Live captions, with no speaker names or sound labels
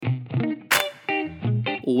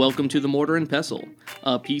Welcome to the Mortar and Pestle,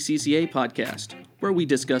 a PCCA podcast, where we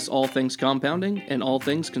discuss all things compounding and all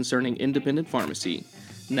things concerning independent pharmacy.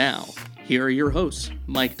 Now, here are your hosts,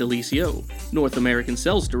 Mike DeLisio, North American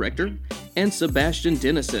Sales Director, and Sebastian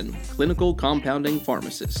Dennison, Clinical Compounding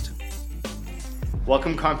Pharmacist.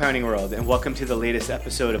 Welcome, Compounding World, and welcome to the latest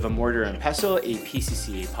episode of A Mortar and Pestle, a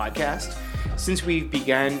PCCA podcast. Since we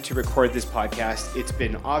began to record this podcast, it's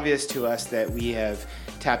been obvious to us that we have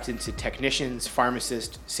tapped into technicians,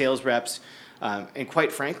 pharmacists, sales reps, and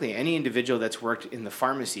quite frankly, any individual that's worked in the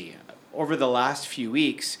pharmacy. Over the last few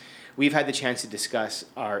weeks, we've had the chance to discuss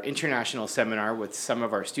our international seminar with some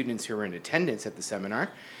of our students who were in attendance at the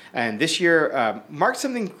seminar. And this year marked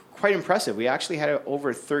something quite impressive. We actually had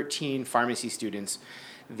over 13 pharmacy students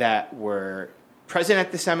that were present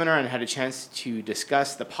at the seminar and had a chance to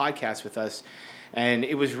discuss the podcast with us. And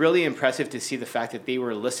it was really impressive to see the fact that they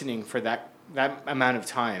were listening for that amount of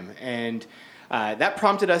time. And that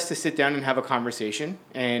prompted us to sit down and have a conversation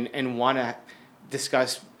and want to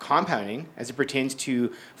discuss compounding as it pertains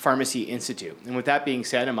to Pharmacy Institute. And with that being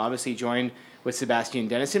said, I'm obviously joined with Sebastian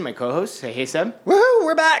Dennison, my co-host. Say hey, Seb. Woohoo,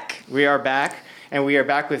 we're back. We are back, and we are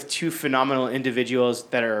back with two phenomenal individuals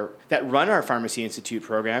that run our Pharmacy Institute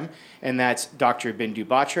program, and that's Dr. Bindhu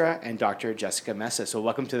Batra and Dr. Jessica Messa. So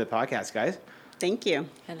welcome to the podcast, guys. Thank you.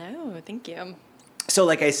 Hello, thank you. So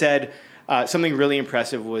like I said, something really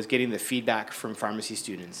impressive was getting the feedback from pharmacy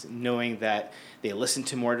students, knowing that they listen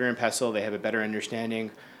to Mortar and Pestle, they have a better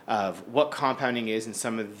understanding of what compounding is and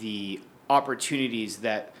some of the opportunities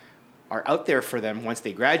that are out there for them once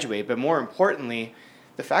they graduate, but more importantly,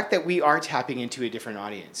 the fact that we are tapping into a different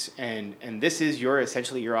audience, and this is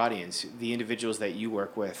essentially your audience, the individuals that you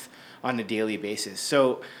work with on a daily basis.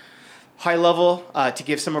 So high level, to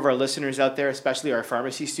give some of our listeners out there, especially our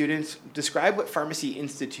pharmacy students, describe what Pharmacy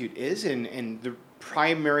Institute is and the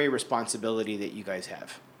primary responsibility that you guys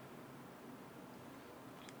have.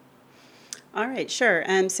 All right, sure.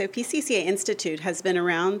 So PCCA Institute has been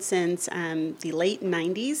around since the late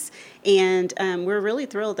 90s, and we're really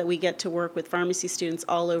thrilled that we get to work with pharmacy students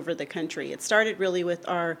all over the country. It started really with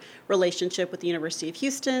our relationship with the University of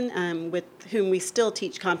Houston, with whom we still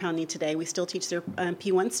teach compounding today. We still teach their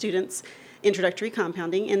P1 students introductory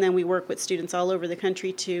compounding, and then we work with students all over the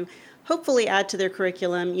country to hopefully add to their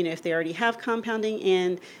curriculum, if they already have compounding.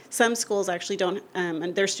 And some schools actually don't,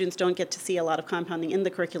 and their students don't get to see a lot of compounding in the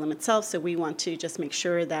curriculum itself, so we want to just make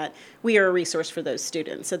sure that we are a resource for those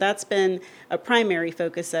students. So that's been a primary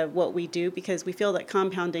focus of what we do, because we feel that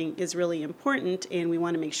compounding is really important, and we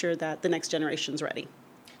want to make sure that the next generation's ready.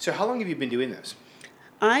 So how long have you been doing this?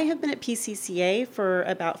 I have been at PCCA for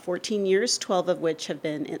about 14 years, 12 of which have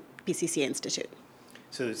been at PCCA Institute.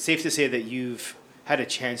 So it's safe to say that you've had a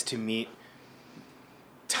chance to meet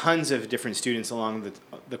tons of different students along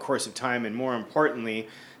the course of time, and more importantly,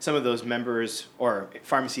 some of those members, or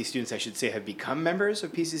pharmacy students I should say, have become members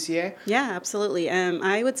of PCCA? Yeah, absolutely.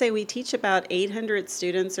 I would say we teach about 800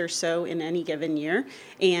 students or so in any given year,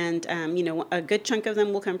 and a good chunk of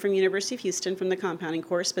them will come from University of Houston from the compounding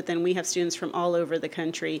course, but then we have students from all over the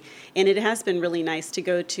country, and it has been really nice to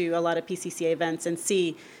go to a lot of PCCA events and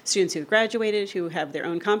see students who've graduated, who have their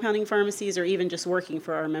own compounding pharmacies, or even just working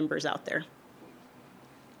for our members out there.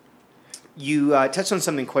 You touched on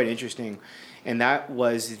something quite interesting, and that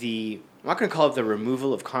was I'm not going to call it the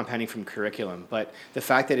removal of compounding from curriculum, but the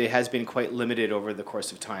fact that it has been quite limited over the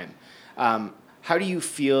course of time. How do you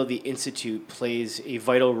feel the Institute plays a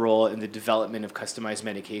vital role in the development of customized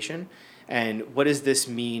medication, and what does this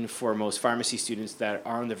mean for most pharmacy students that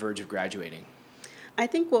are on the verge of graduating? I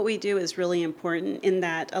think what we do is really important in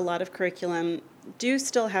that a lot of curriculum do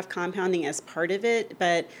still have compounding as part of it,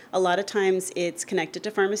 but a lot of times it's connected to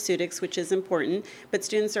pharmaceutics, which is important, but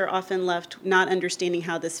students are often left not understanding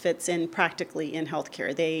how this fits in practically in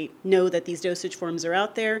healthcare. They know that these dosage forms are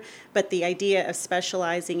out there, but the idea of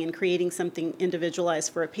specializing and creating something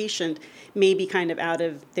individualized for a patient may be kind of out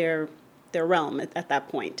of their realm at that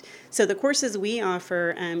point. So the courses we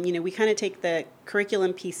offer, we kind of take the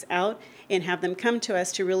curriculum piece out and have them come to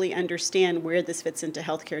us to really understand where this fits into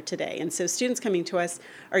healthcare today. And so students coming to us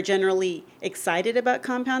are generally excited about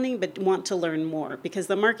compounding, but want to learn more because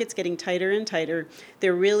the market's getting tighter and tighter.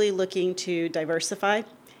 They're really looking to diversify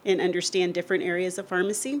and understand different areas of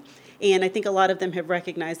pharmacy. And I think a lot of them have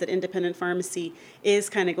recognized that independent pharmacy is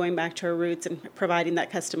kind of going back to our roots and providing that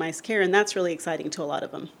customized care, and that's really exciting to a lot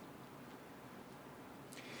of them.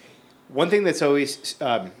 One thing that's always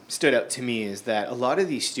stood out to me is that a lot of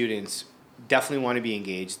these students definitely want to be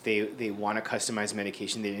engaged. They want to customize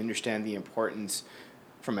medication. They understand the importance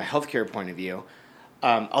from a healthcare point of view.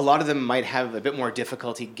 a lot of them might have a bit more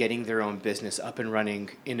difficulty getting their own business up and running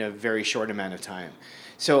in a very short amount of time.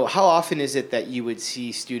 So how often is it that you would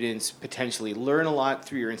see students potentially learn a lot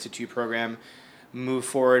through your institute program, move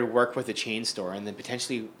forward, work with a chain store, and then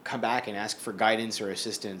potentially come back and ask for guidance or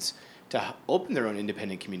assistance to open their own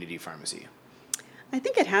independent community pharmacy? I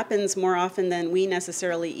think it happens more often than we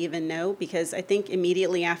necessarily even know, because I think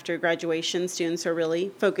immediately after graduation, students are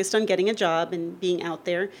really focused on getting a job and being out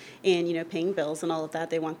there and, paying bills and all of that.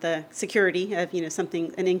 They want the security of,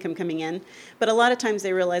 an income coming in. But a lot of times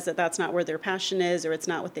they realize that that's not where their passion is, or it's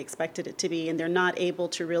not what they expected it to be, and they're not able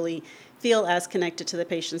to really feel as connected to the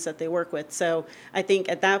patients that they work with. So I think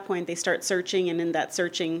at that point they start searching, and in that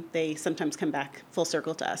searching, they sometimes come back full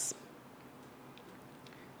circle to us.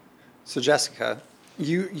 So Jessica,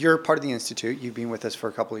 you're part of the Institute. You've been with us for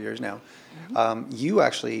a couple of years now. Mm-hmm. You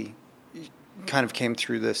actually kind of came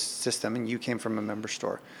through this system, and you came from a member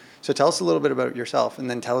store. So tell us a little bit about yourself, and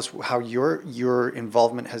then tell us how your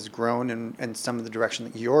involvement has grown and some of the direction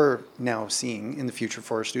that you're now seeing in the future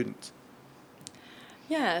for our students.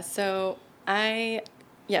 Yeah, so I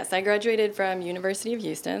graduated from University of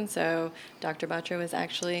Houston, so Dr. Batra was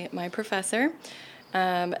actually my professor.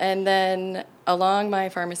 And then along my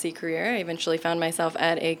pharmacy career, I eventually found myself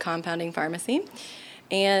at a compounding pharmacy.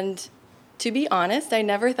 And to be honest, I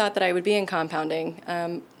never thought that I would be in compounding.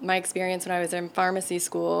 My experience when I was in pharmacy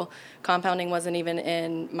school, compounding wasn't even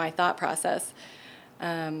in my thought process.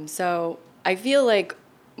 So I feel like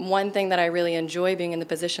one thing that I really enjoy being in the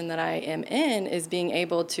position that I am in is being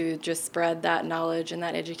able to just spread that knowledge and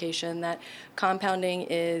that education that compounding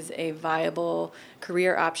is a viable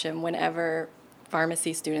career option whenever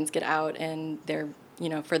pharmacy students get out and they're,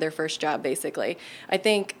 for their first job, basically. I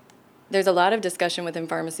think there's a lot of discussion within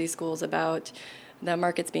pharmacy schools about the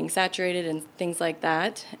markets being saturated and things like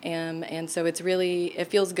that. And so it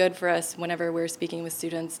feels good for us whenever we're speaking with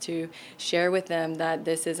students to share with them that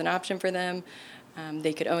this is an option for them.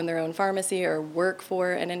 They could own their own pharmacy or work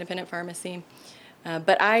for an independent pharmacy.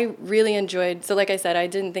 But I really enjoyed, so like I said, I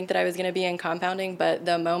didn't think that I was going to be in compounding, but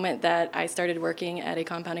the moment that I started working at a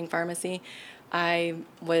compounding pharmacy, I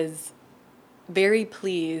was very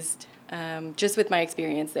pleased just with my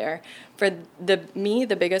experience there. For the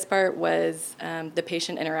biggest part was the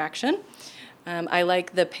patient interaction. I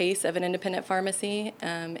like the pace of an independent pharmacy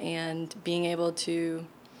and being able to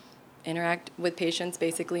interact with patients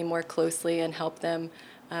basically more closely and help them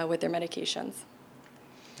with their medications.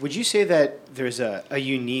 Would you say that there's a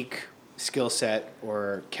unique skill set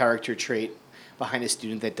or character trait behind a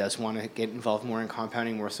student that does want to get involved more in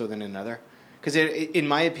compounding more so than another? Because in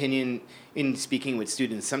my opinion, in speaking with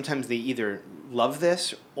students, sometimes they either love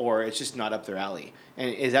this or it's just not up their alley.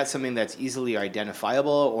 And is that something that's easily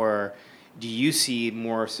identifiable, or do you see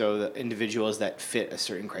more so the individuals that fit a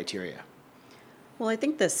certain criteria? Well, I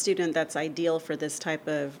think the student that's ideal for this type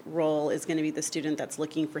of role is going to be the student that's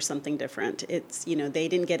looking for something different. It's, they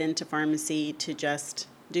didn't get into pharmacy to just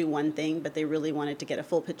do one thing, but they really wanted to get a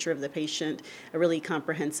full picture of the patient, a really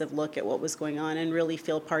comprehensive look at what was going on, and really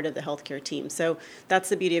feel part of the healthcare team. So that's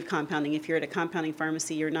the beauty of compounding. If you're at a compounding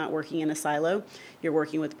pharmacy, you're not working in a silo. You're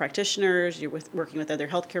working with practitioners, working with other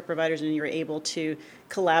healthcare providers, and you're able to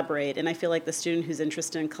collaborate. And I feel like the student who's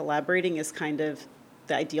interested in collaborating is kind of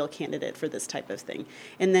the ideal candidate for this type of thing.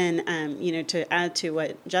 And then, to add to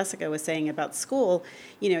what Jessica was saying about school,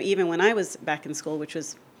 even when I was back in school, which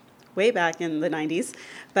was way back in the 90s,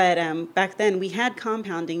 but back then we had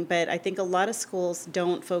compounding, but I think a lot of schools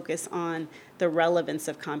don't focus on the relevance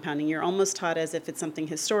of compounding. You're almost taught as if it's something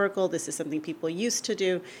historical, this is something people used to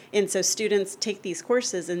do, and so students take these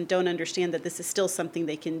courses and don't understand that this is still something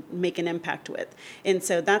they can make an impact with. And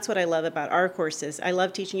so that's what I love about our courses. I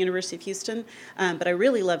love teaching University of Houston, but I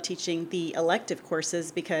really love teaching the elective courses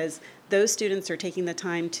because those students are taking the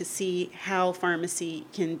time to see how pharmacy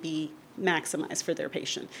can be maximize for their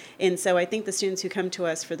patient. And so I think the students who come to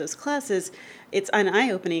us for those classes, it's an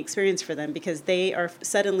eye-opening experience for them because they are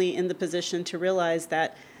suddenly in the position to realize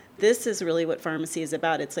that this is really what pharmacy is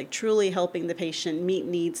about. It's like truly helping the patient meet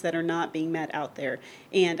needs that are not being met out there.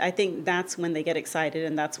 And I think that's when they get excited,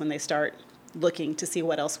 and that's when they start looking to see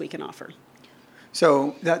what else we can offer.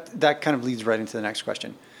 So that kind of leads right into the next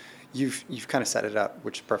question. You've kind of set it up,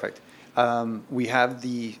 which is perfect. We have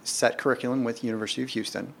the set curriculum with University of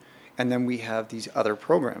Houston. And then we have these other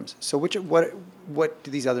programs. So what do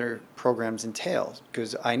these other programs entail?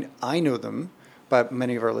 Because I know them, but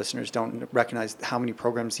many of our listeners don't recognize how many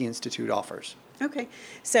programs the Institute offers. Okay,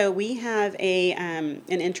 so we have an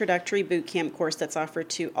introductory boot camp course that's offered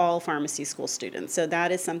to all pharmacy school students. So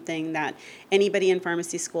that is something that anybody in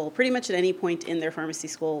pharmacy school, pretty much at any point in their pharmacy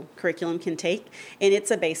school curriculum, can take. And it's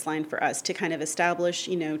a baseline for us to kind of establish,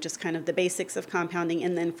 just kind of the basics of compounding.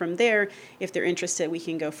 And then from there, if they're interested, we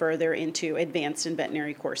can go further into advanced and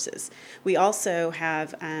veterinary courses. We also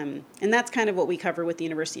have, and that's kind of what we cover with the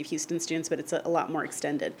University of Houston students, but it's a lot more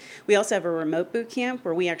extended. We also have a remote boot camp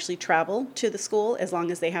where we actually travel to the school as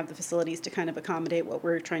long as they have the facilities to kind of accommodate what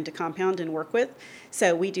we're trying to compound and work with.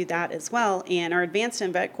 So we do that as well. And our advanced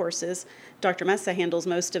and vet courses, Dr. Messa handles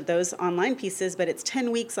most of those online pieces, but it's 10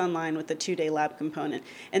 weeks online with a 2-day lab component.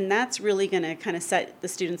 And that's really going to kind of set the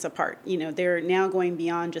students apart. They're now going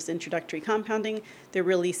beyond just introductory compounding. They're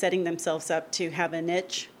really setting themselves up to have a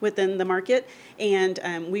niche within the market. And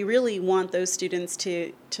we really want those students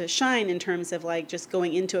to shine in terms of like just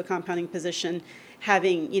going into a compounding position,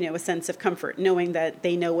 having, a sense of comfort, knowing that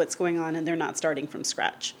they know what's going on and they're not starting from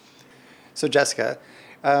scratch. So Jessica,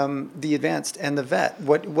 the advanced and the vet,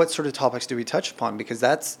 what sort of topics do we touch upon?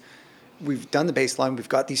 Because we've done the baseline, we've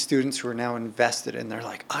got these students who are now invested and they're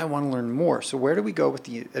like, I want to learn more. So where do we go with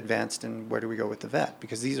the advanced and where do we go with the vet?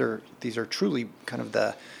 Because these are truly kind of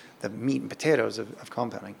the meat and potatoes of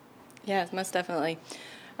compounding. Yes, most definitely.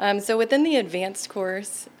 So within the advanced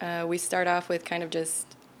course, we start off with kind of just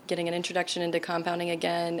getting an introduction into compounding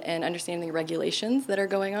again and understanding the regulations that are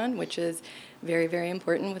going on, which is very, very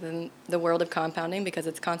important within the world of compounding because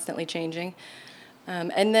it's constantly changing.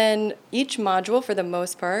 And then each module, for the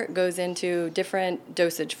most part, goes into different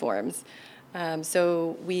dosage forms.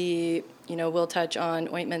 So we, we'll touch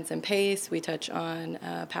on ointments and pastes, we touch on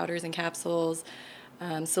powders and capsules,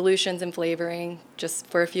 solutions and flavoring, just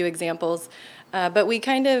for a few examples. But we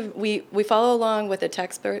follow along with a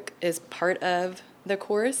textbook as part of the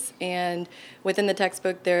course, and within the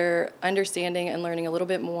textbook they're understanding and learning a little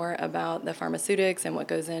bit more about the pharmaceutics and what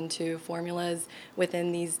goes into formulas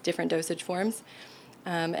within these different dosage forms.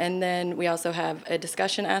 And then we also have a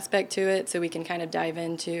discussion aspect to it, so we can kind of dive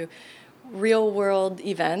into real-world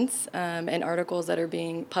events and articles that are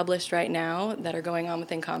being published right now that are going on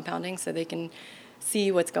within compounding, so they can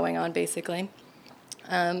see what's going on, basically.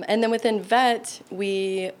 And then within vet,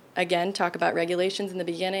 we, again, talk about regulations in the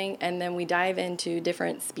beginning, and then we dive into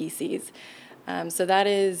different species. So that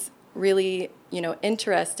is really,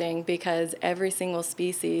 interesting because every single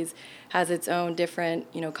species has its own different,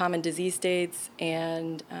 common disease states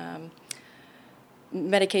and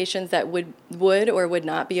medications that would or would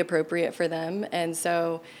not be appropriate for them. And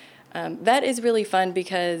so vet is really fun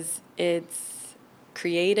because it's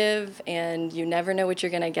creative and you never know what you're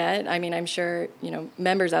going to get. I mean, I'm sure,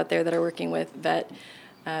 members out there that are working with vet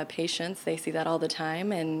patients, they see that all the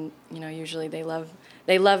time, and, usually they love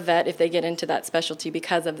vet if they get into that specialty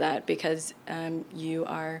because of that, because you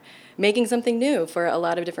are making something new for a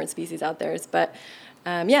lot of different species out there. But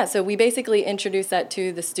so we basically introduce that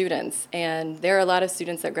to the students, and there are a lot of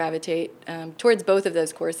students that gravitate towards both of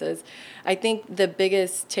those courses. I think the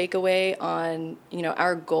biggest takeaway on,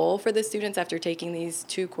 our goal for the students after taking these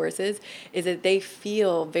two courses is that they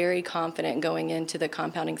feel very confident going into the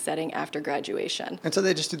compounding setting after graduation. And so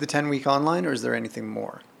they just do the 10-week online, or is there anything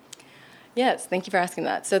more? Yes, thank you for asking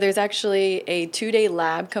that. So there's actually a 2-day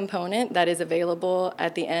lab component that is available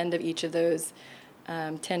at the end of each of those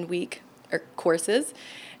 10-week courses.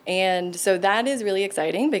 And so that is really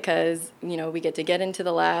exciting because, we get to get into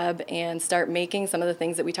the lab and start making some of the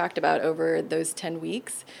things that we talked about over those 10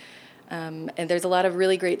 weeks. And there's a lot of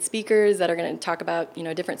really great speakers that are going to talk about,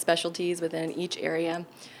 different specialties within each area.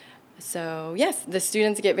 So yes, the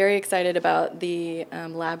students get very excited about the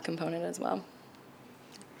lab component as well.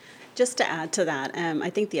 Just to add to that, I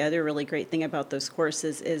think the other really great thing about those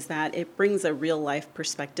courses is that it brings a real-life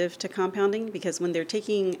perspective to compounding, because when they're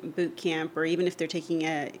taking boot camp or even if they're taking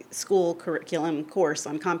a school curriculum course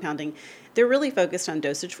on compounding, they're really focused on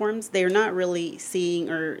dosage forms. They're not really seeing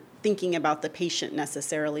or thinking about the patient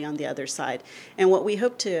necessarily on the other side. And what we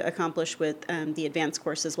hope to accomplish with the advanced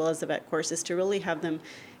course as well as the vet course is to really have them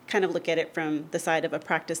kind of look at it from the side of a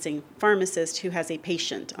practicing pharmacist who has a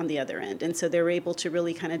patient on the other end. And so they're able to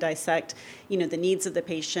really kind of dissect, the needs of the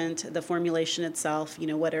patient, the formulation itself,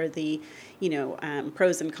 what are the,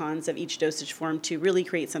 pros and cons of each dosage form to really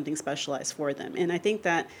create something specialized for them. And I think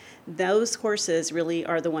that those courses really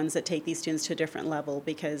are the ones that take these students to a different level,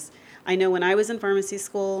 because I know when I was in pharmacy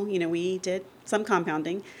school, we did some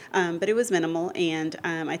compounding, but it was minimal. And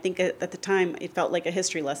I think at the time it felt like a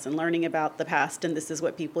history lesson, learning about the past, and this is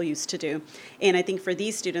what people used to do. And I think for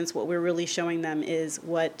these students, what we're really showing them is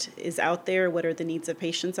what is out there, what are the needs of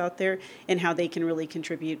patients out there, and how they can really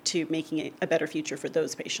contribute to making it a better future for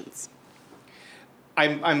those patients.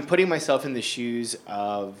 I'm putting myself in the shoes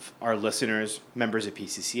of our listeners, members of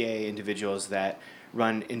PCCA, individuals that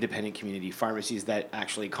run independent community pharmacies that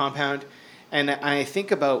actually compound. And I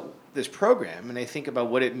think about this program, and I think about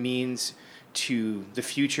what it means to the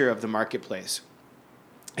future of the marketplace.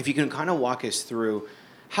 If you can kind of walk us through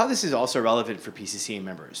how this is also relevant for PCCA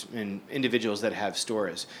members and individuals that have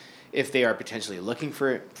stores, if they are potentially looking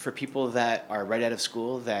for people that are right out of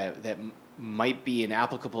school that might be an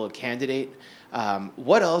applicable candidate.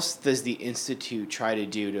 What else does the Institute try to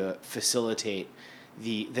do to facilitate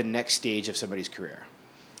the next stage of somebody's career?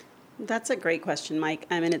 That's a great question, Mike.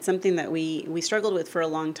 I mean, it's something that we struggled with for a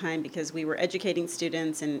long time because we were educating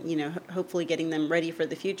students and, hopefully getting them ready for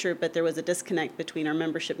the future, but there was a disconnect between our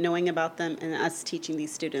membership knowing about them and us teaching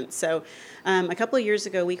these students. So a couple of years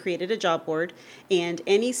ago, we created a job board, and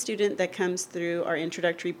any student that comes through our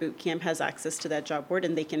introductory boot camp has access to that job board,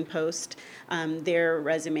 and they can post their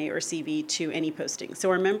resume or CV to any posting. So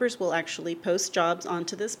our members will actually post jobs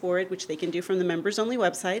onto this board, which they can do from the members-only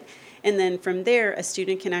website, and then from there, a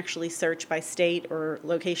student can actually search by state or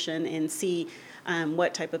location and see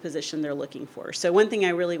what type of position they're looking for. So one thing I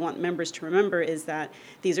really want members to remember is that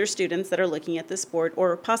these are students that are looking at this board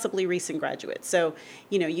or possibly recent graduates. So,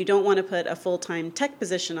 you don't want to put a full-time tech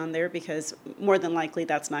position on there because more than likely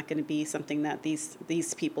that's not going to be something that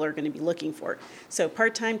these people are going to be looking for. So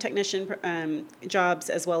part-time technician jobs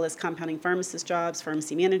as well as compounding pharmacist jobs,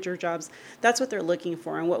 pharmacy manager jobs, that's what they're looking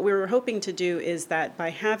for. And what we were hoping to do is that by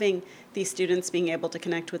having these students being able to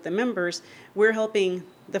connect with the members, we're helping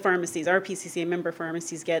the pharmacies, our PCCA member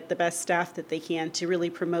pharmacies, get the best staff that they can to really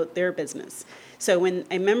promote their business. So when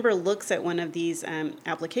a member looks at one of these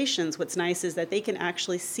applications, what's nice is that they can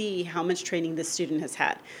actually see how much training this student has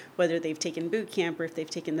had, whether they've taken boot camp or if they've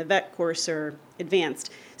taken the vet course or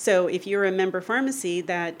advanced. So if you're a member pharmacy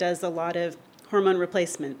that does a lot of hormone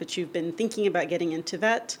replacement, but you've been thinking about getting into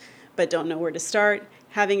vet, but don't know where to start,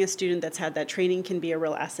 having a student that's had that training can be a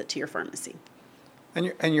real asset to your pharmacy.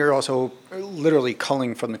 And you're also literally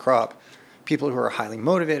culling from the crop people who are highly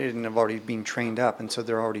motivated and have already been trained up, and so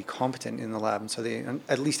they're already competent in the lab, and so they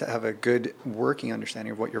at least have a good working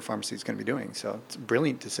understanding of what your pharmacy is going to be doing. So it's a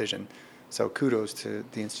brilliant decision. So kudos to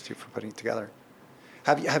the Institute for putting it together.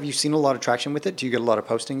 Have you seen a lot of traction with it? Do you get a lot of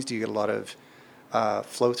postings? Do you get a lot of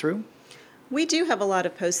flow through? We do have a lot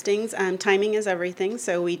of postings. Timing is everything,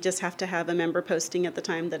 so we just have to have a member posting at the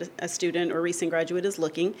time that a student or recent graduate is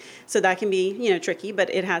looking. So that can be, tricky,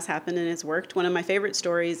 but it has happened and it's worked. One of my favorite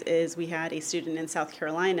stories is we had a student in South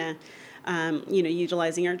Carolina,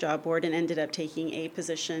 utilizing our job board and ended up taking a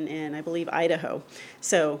position in, I believe, Idaho.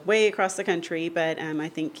 So way across the country, but I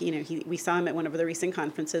think, we saw him at one of the recent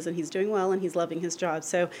conferences and he's doing well and he's loving his job.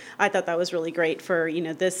 So I thought that was really great for,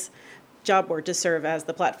 this job board to serve as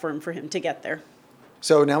the platform for him to get there.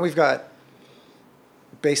 So now we've got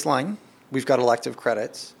baseline, we've got elective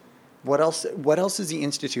credits. What else is the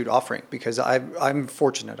Institute offering? Because I'm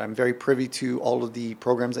fortunate, I'm very privy to all of the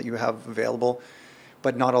programs that you have available,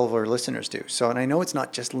 but not all of our listeners do. So, and I know it's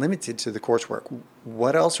not just limited to the coursework.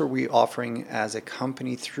 What else are we offering as a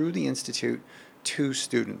company through the Institute to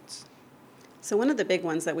students? So one of the big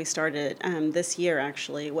ones that we started this year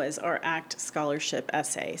actually was our ACT scholarship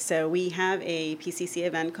essay. So we have a PCCA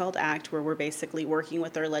event called ACT where we're basically working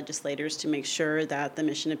with our legislators to make sure that the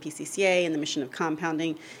mission of PCCA and the mission of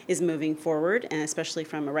compounding is moving forward, and especially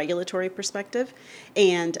from a regulatory perspective.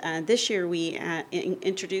 And this year we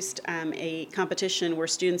introduced a competition where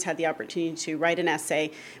students had the opportunity to write an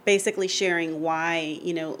essay basically sharing why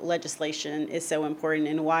legislation is so important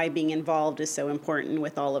and why being involved is so important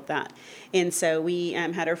with all of that. And so we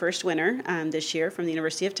had our first winner this year from the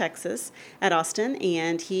University of Texas at Austin,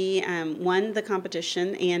 and he won the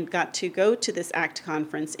competition and got to go to this ACT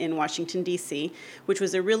conference in Washington, D.C., which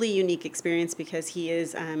was a really unique experience because he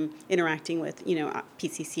is interacting with,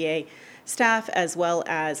 PCCA staff as well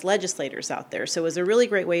as legislators out there. So it was a really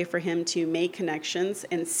great way for him to make connections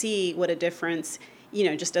and see what a difference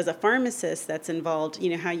just as a pharmacist that's involved,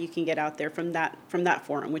 how you can get out there from that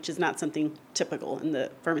forum, which is not something typical in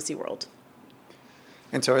the pharmacy world.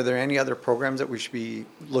 And so are there any other programs that we should be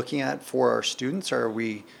looking at for our students, or are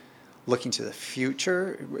we looking to the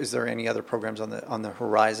future? Is there any other programs on the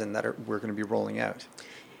horizon that we're going to be rolling out?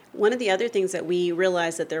 One of the other things that we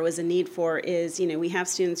realized that there was a need for is, we have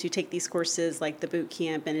students who take these courses like the boot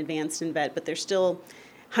camp and advanced and vet, but they're still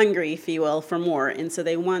hungry, if you will, for more. And so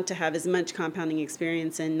they want to have as much compounding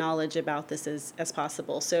experience and knowledge about this as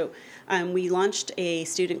possible. So we launched a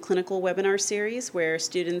student clinical webinar series where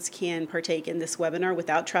students can partake in this webinar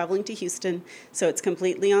without traveling to Houston. So it's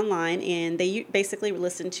completely online, and they basically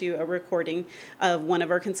listen to a recording of one of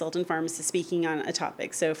our consultant pharmacists speaking on a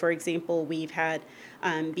topic. So for example, we've had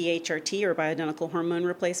BHRT, or bioidentical hormone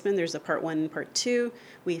replacement. There's a part 1 and part 2.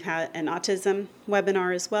 We've had an autism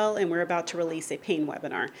webinar as well, and we're about to release a pain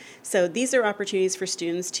webinar. So these are opportunities for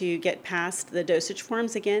students to get past the dosage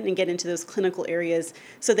forms again and get into those clinical areas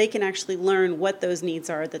so they can actually learn what those needs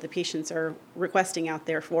are that the patients are requesting out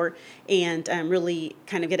there for, and really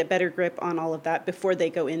kind of get a better grip on all of that before they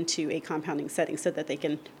go into a compounding setting so that they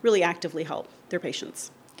can really actively help their patients.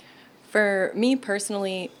 For me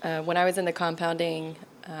personally, when I was in the compounding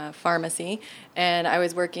pharmacy and I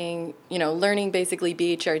was working, learning basically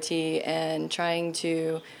BHRT and trying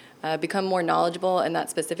to become more knowledgeable in that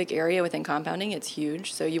specific area within compounding, it's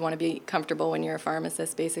huge. So you want to be comfortable when you're a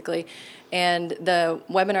pharmacist, basically. And the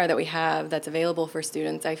webinar that we have that's available for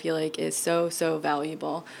students, I feel like is so, so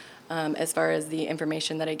valuable as far as the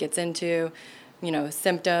information that it gets into,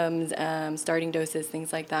 symptoms, starting doses,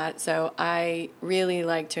 things like that. So I really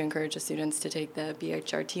like to encourage the students to take the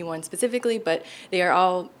BHRT one specifically, but they are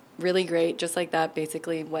all really great, just like that,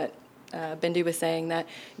 basically what Bindhu was saying, that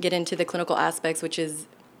get into the clinical aspects, which is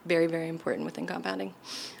very, very important within compounding.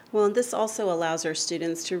 Well, and this also allows our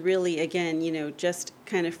students to really, again, just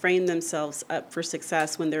kind of frame themselves up for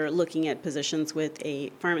success when they're looking at positions with a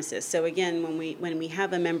pharmacist. So again, when we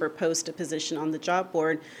have a member post a position on the job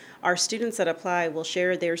board, our students that apply will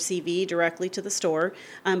share their CV directly to the store,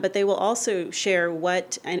 but they will also share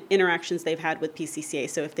what interactions they've had with PCCA.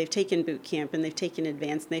 So if they've taken boot camp and they've taken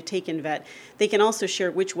advanced and they've taken vet, they can also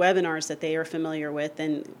share which webinars that they are familiar with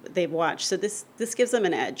and they've watched. So this gives them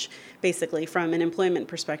an edge, basically, from an employment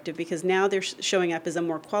perspective, because now they're showing up as a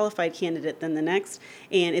more qualified candidate than the next,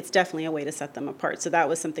 and it's definitely a way to set them apart. So that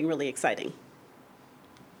was something really exciting.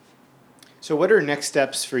 So what are next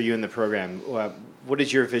steps for you in the program? What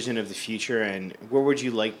is your vision of the future, and where would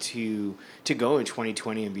you like to go in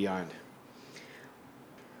 2020 and beyond?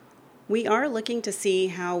 We are looking to see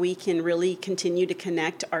how we can really continue to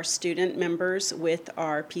connect our student members with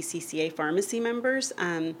our PCCA pharmacy members.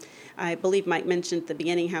 I believe Mike mentioned at the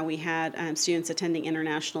beginning how we had students attending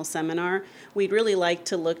international seminar. We'd really like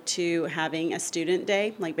to look to having a student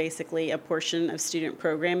day, like basically a portion of student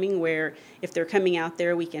programming where if they're coming out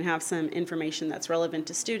there, we can have some information that's relevant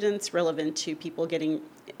to students, relevant to people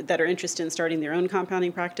that are interested in starting their own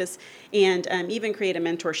compounding practice, and even create a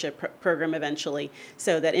mentorship program eventually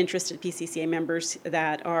so that interested PCCA members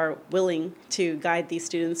that are willing to guide these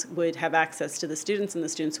students would have access to the students, and the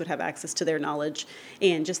students would have access to their knowledge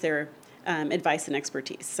and just their advice and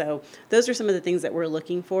expertise. So those are some of the things that we're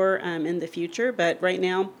looking for in the future, but right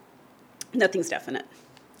now, nothing's definite.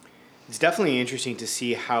 It's definitely interesting to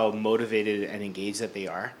see how motivated and engaged that they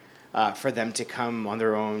are for them to come on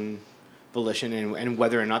their own volition, and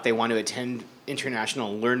whether or not they want to attend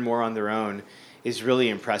international and learn more on their own is really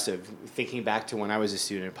impressive. Thinking back to when I was a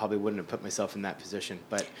student, I probably wouldn't have put myself in that position,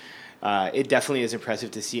 but it definitely is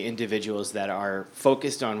impressive to see individuals that are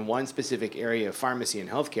focused on one specific area of pharmacy and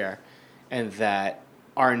healthcare and that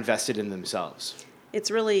are invested in themselves. It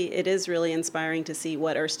is really inspiring to see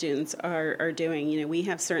what our students are doing. We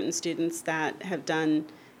have certain students that have done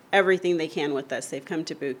everything they can with us. They've come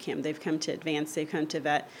to boot camp, they've come to advanced, they've come to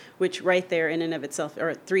vet, which right there in and of itself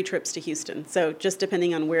are 3 trips to Houston. So just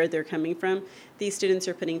depending on where they're coming from, these students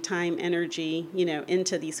are putting time, energy,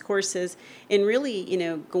 into these courses and really,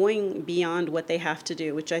 going beyond what they have to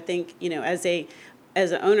do, which I think,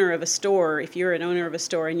 as an owner of a store, if you're an owner of a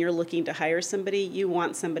store and you're looking to hire somebody, you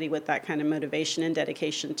want somebody with that kind of motivation and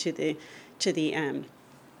dedication to the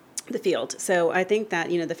field. So I think that,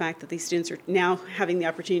 the fact that these students are now having the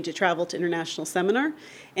opportunity to travel to international seminar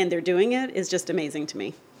and they're doing it is just amazing to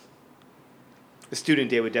me. The student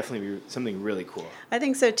day would definitely be something really cool. I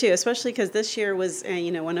think so too, especially because this year was,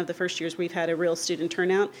 one of the first years we've had a real student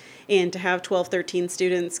turnout, and to have 12, 13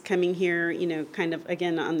 students coming here, kind of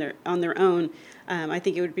again on their own, I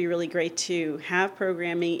think it would be really great to have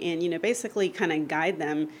programming and, basically kind of guide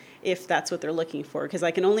them if that's what they're looking for. Because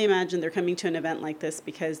I can only imagine they're coming to an event like this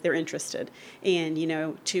because they're interested. And,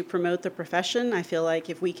 to promote the profession, I feel like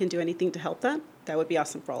if we can do anything to help that would be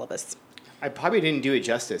awesome for all of us. I probably didn't do it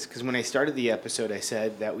justice because when I started the episode, I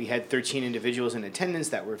said that we had 13 individuals in attendance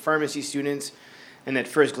that were pharmacy students. And at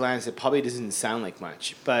first glance, it probably doesn't sound like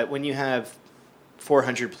much. But when you have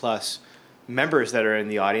 400 plus members that are in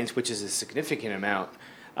the audience, which is a significant amount,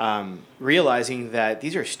 realizing that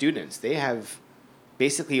these are students, they have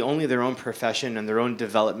basically only their own profession and their own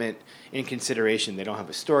development in consideration. They don't have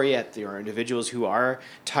a store yet. There are individuals who are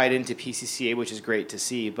tied into PCCA, which is great to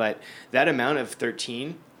see. But that amount of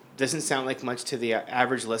 13 doesn't sound like much to the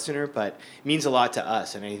average listener, but means a lot to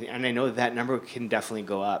us. And I know that number can definitely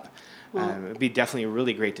go up. It'd be definitely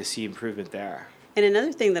really great to see improvement there. And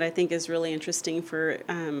another thing that I think is really interesting for,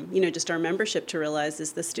 just our membership to realize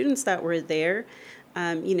is the students that were there,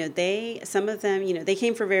 some of them, they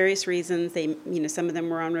came for various reasons. Some of them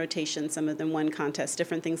were on rotation, some of them won contests,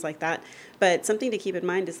 different things like that. But something to keep in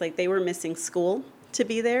mind is like they were missing school to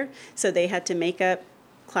be there. So they had to make up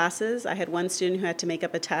classes. I had one student who had to make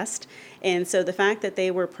up a test. And so the fact that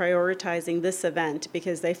they were prioritizing this event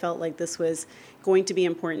because they felt like this was going to be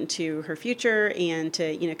important to her future and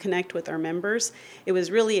to, connect with our members, it was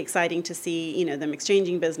really exciting to see, them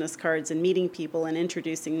exchanging business cards and meeting people and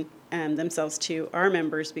introducing themselves to our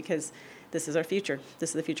members because this is our future.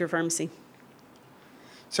 This is the future of pharmacy.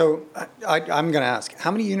 So I'm going to ask,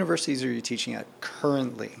 how many universities are you teaching at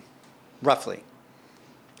currently, roughly?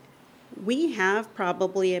 We have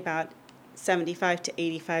probably about 75 to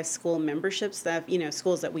 85 school memberships that,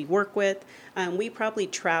 schools that we work with. We probably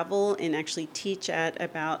travel and actually teach at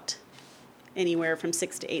about anywhere from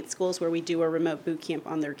 6 to 8 schools where we do a remote boot camp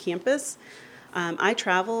on their campus. I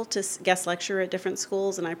travel to guest lecture at different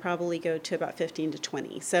schools, and I probably go to about 15 to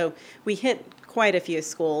 20. So we hit quite a few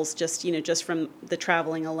schools just from the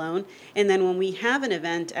traveling alone. And then when we have an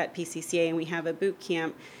event at PCCA and we have a boot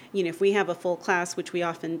camp, if we have a full class, which we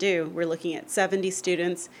often do, we're looking at 70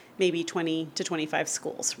 students, maybe 20 to 25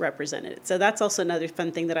 schools represented. So that's also another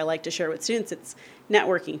fun thing that I like to share with students. It's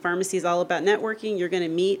networking. Pharmacy is all about networking. You're going to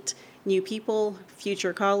meet new people,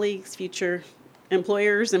 future colleagues, future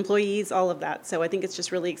employers, employees, all of that. So I think it's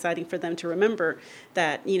just really exciting for them to remember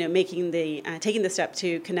that, taking the step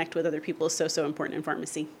to connect with other people is so important in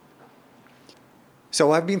pharmacy.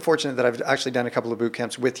 So I've been fortunate that I've actually done a couple of boot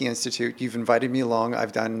camps with the Institute. You've invited me along.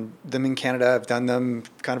 I've done them in Canada. I've done them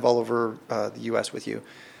kind of all over the U.S. with you.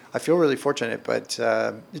 I feel really fortunate, but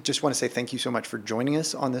just want to say thank you so much for joining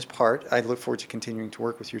us on this part. I look forward to continuing to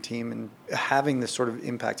work with your team, and having this sort of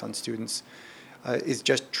impact on students is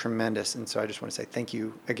just tremendous. And so I just want to say thank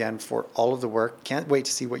you again for all of the work. Can't wait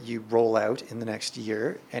to see what you roll out in the next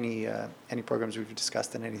year, any programs we've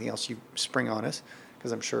discussed and anything else you spring on us,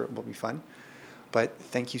 because I'm sure it will be fun. But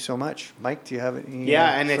thank you so much. Mike, do you have any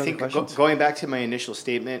and I think questions? Going back to my initial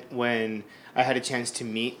statement, when I had a chance to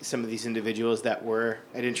meet some of these individuals that were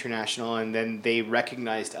at International and then they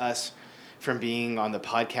recognized us from being on the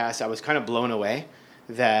podcast, I was kind of blown away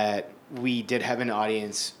that we did have an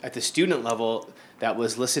audience at the student level that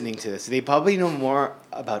was listening to this. They probably know more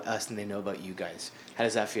about us than they know about you guys. How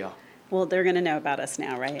does that feel? Well, they're going to know about us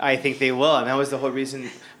now, right? I think they will, and that was the whole reason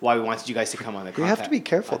why we wanted you guys to come on the podcast. You have to be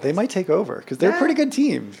careful. They might take over because they're a pretty good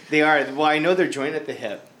team. They are. Well, I know they're joined at the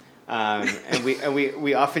hip, and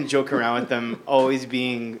we often joke around with them always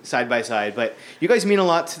being side by side. But you guys mean a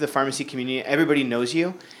lot to the pharmacy community. Everybody knows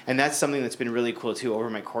you, and that's something that's been really cool too over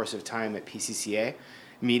my course of time at PCCA.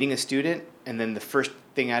 Meeting a student, and then the first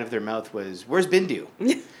thing out of their mouth was, "Where's Bindhu?"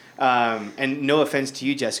 And no offense to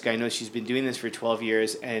you, Jessica, I know she's been doing this for 12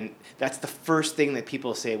 years, and that's the first thing that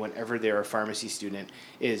people say whenever they're a pharmacy student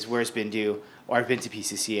is, "Where's Bindhu?" Or "I've been to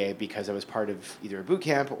PCCA because I was part of either a boot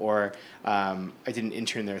camp or I did an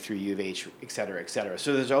intern there through U of H, et cetera, et cetera."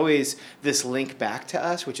 So there's always this link back to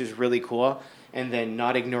us, which is really cool, and then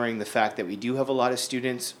not ignoring the fact that we do have a lot of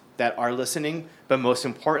students that are listening, but most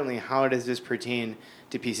importantly, how does this pertain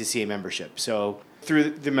to PCCA membership? So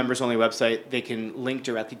through the members-only website, they can link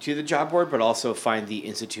directly to the job board, but also find the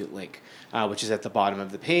Institute link, which is at the bottom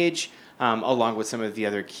of the page, along with some of the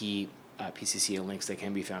other key PCCA links that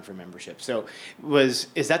can be found for membership. So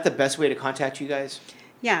is that the best way to contact you guys?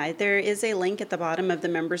 Yeah, there is a link at the bottom of the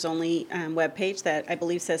members-only webpage that I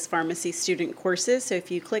believe says Pharmacy Student Courses. So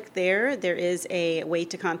if you click there, there is a way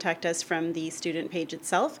to contact us from the student page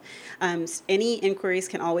itself. Any inquiries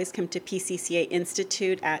can always come to PCCA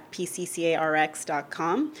Institute at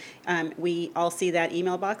pccarx.com. We all see that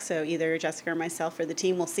email box, so either Jessica or myself or the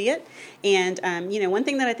team will see it. And, one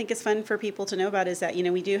thing that I think is fun for people to know about is that,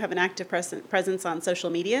 we do have an active presence on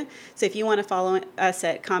social media. So if you want to follow us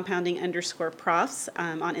at compounding_profs,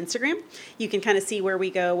 on Instagram, you can kind of see where we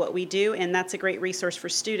go, what we do, and that's a great resource for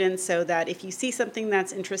students so that if you see something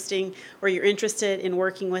that's interesting or you're interested in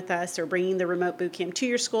working with us or bringing the remote boot camp to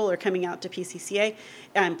your school or coming out to PCCA,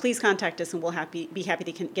 please contact us and we'll be happy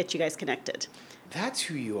to get you guys connected. That's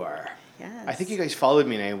who you are. Yes. I think you guys followed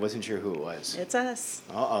me and I wasn't sure who it was. It's us.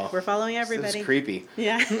 Uh-oh. We're following everybody. This is creepy.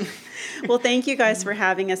 Yeah. Well, thank you guys for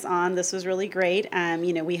having us on. This was really great.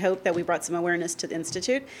 We hope that we brought some awareness to the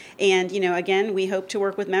Institute. And, again, we hope to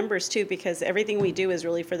work with members too, because everything we do is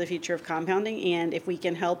really for the future of compounding. And if we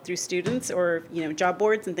can help through students or, job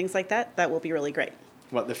boards and things like that, that will be really great.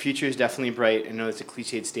 Well, the future is definitely bright. I know it's a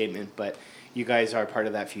cliched statement, but you guys are part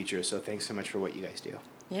of that future. So thanks so much for what you guys do.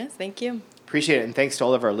 Yes, thank you. Appreciate it. And thanks to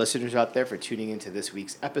all of our listeners out there for tuning into this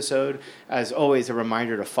week's episode. As always, a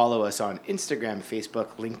reminder to follow us on Instagram, Facebook,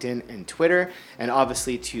 LinkedIn, and Twitter. And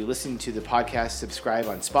obviously to listen to the podcast, subscribe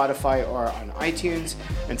on Spotify or on iTunes.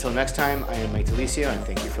 Until next time, I am Mike Delicio, and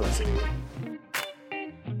thank you for listening.